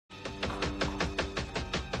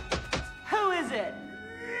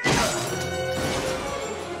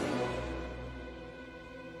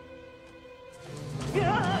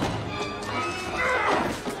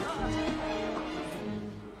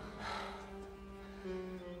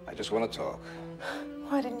I just want to talk.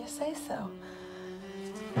 Why didn't you say so?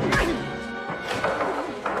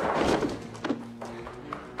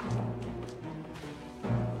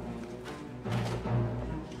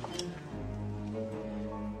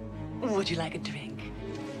 Would you like a drink?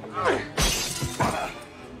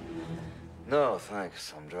 No,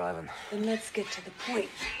 thanks. I'm driving. Then let's get to the point.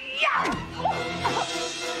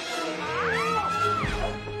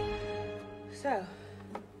 So,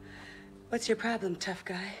 what's your problem, tough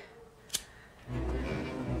guy?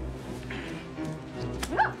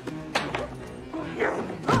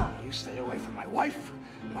 You stay away from my wife,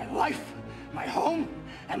 my life, my home,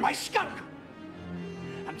 and my skunk.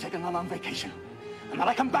 I'm taking a long vacation. And when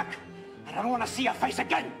I come back, I don't want to see your face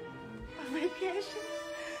again. A vacation?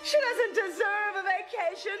 She doesn't deserve a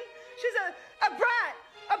vacation. She's a brat,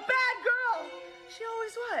 a bad girl. She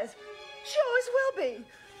always was. She always will be.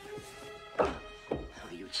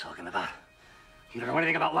 What are you talking about? You don't know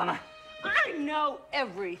anything about Lana? I know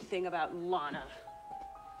everything about Lana.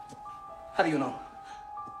 How do you know?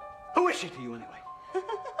 Who is she to you, anyway?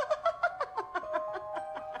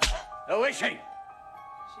 Who is she?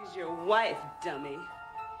 She's your wife, dummy.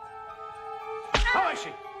 Who is she?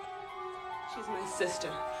 She's my sister.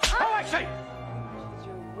 Who is she? She's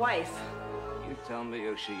your wife. You tell me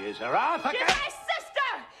who she is, or I'll forget. She's my sister!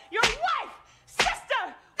 Your wife!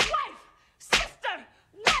 Sister! Wife! Sister!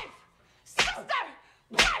 Wife! Sister!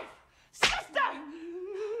 Wife! Sister!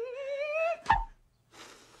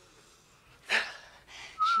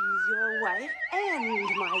 She's your wife and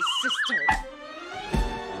my sister.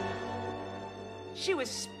 She was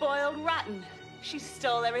spoiled rotten. She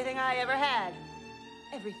stole everything I ever had.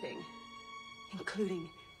 Everything. Including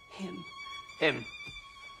him. Him?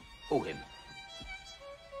 Who him?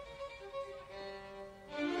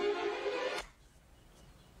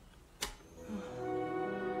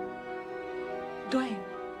 Dwayne.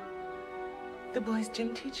 The boy's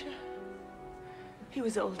gym teacher. He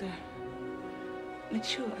was older.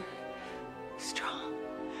 Mature. Strong.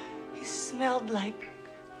 He smelled like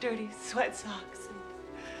dirty sweat socks and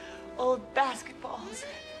old basketballs.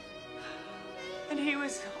 And he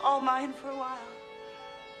was all mine for a while.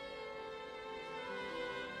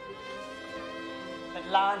 But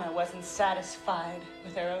Lana wasn't satisfied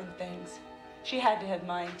with her own things. She had to have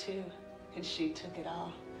mine too, and she took it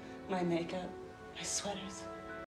all. My makeup, my sweaters,